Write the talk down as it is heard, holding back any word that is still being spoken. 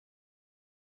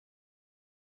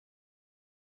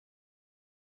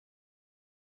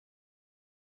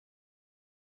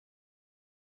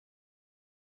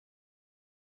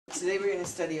Today we're going to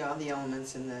study all the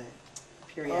elements in the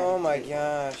periodic Oh my table.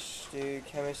 gosh, dude,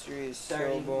 chemistry is so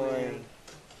Starting boring.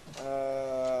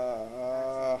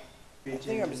 I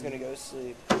think I'm just gonna go to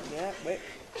sleep. Yeah, wait.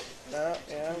 No,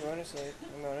 yeah, I'm going to sleep.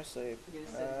 I'm going to sleep.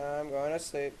 I'm going to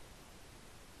sleep.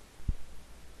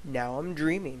 Now I'm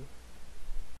dreaming.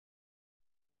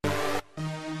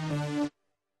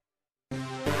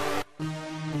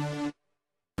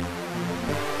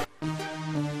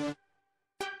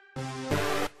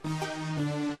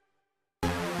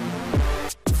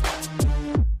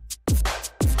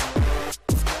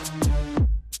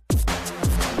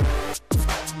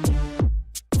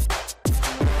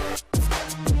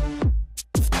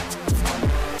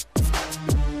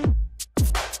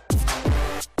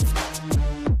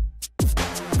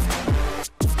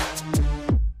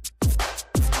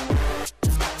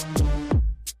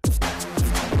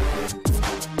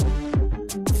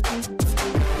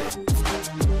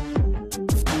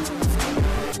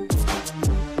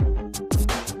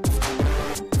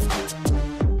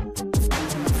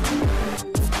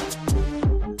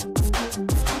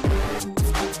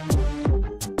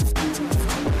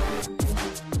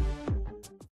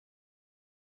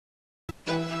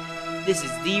 This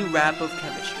is the rap of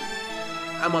chemistry.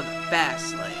 I'm on the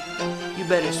fast lane. You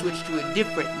better switch to a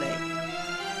different lane.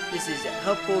 This is a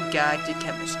helpful guide to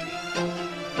chemistry.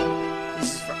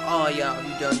 This is for all y'all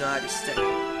who don't know how to study,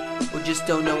 or just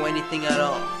don't know anything at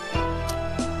all.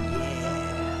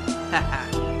 Yeah. Haha.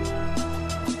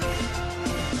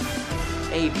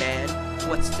 Hey man,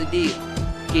 what's the deal?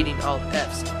 Getting all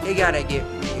F's. You gotta get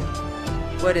real.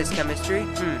 What is chemistry?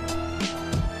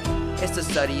 It's the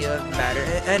study of matter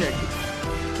and energy.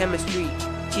 Chemistry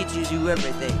teaches you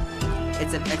everything.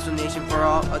 It's an explanation for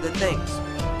all other things.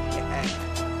 Yeah.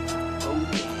 Oh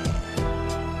yeah.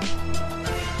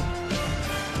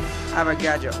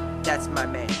 Avogadro, that's my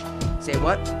man. Say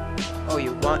what? Oh,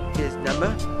 you want his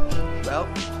number? Well,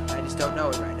 I just don't know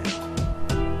it right now.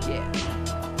 Yeah.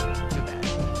 Too bad.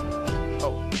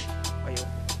 Oh, are you?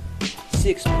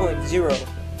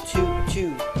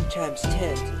 6.022 times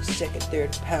 10 to the second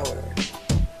third power.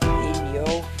 In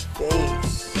your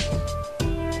face.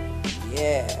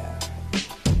 Yeah.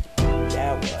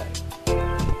 Now what?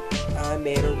 I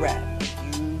made a rap.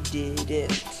 You did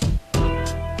it.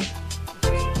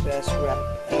 Best rap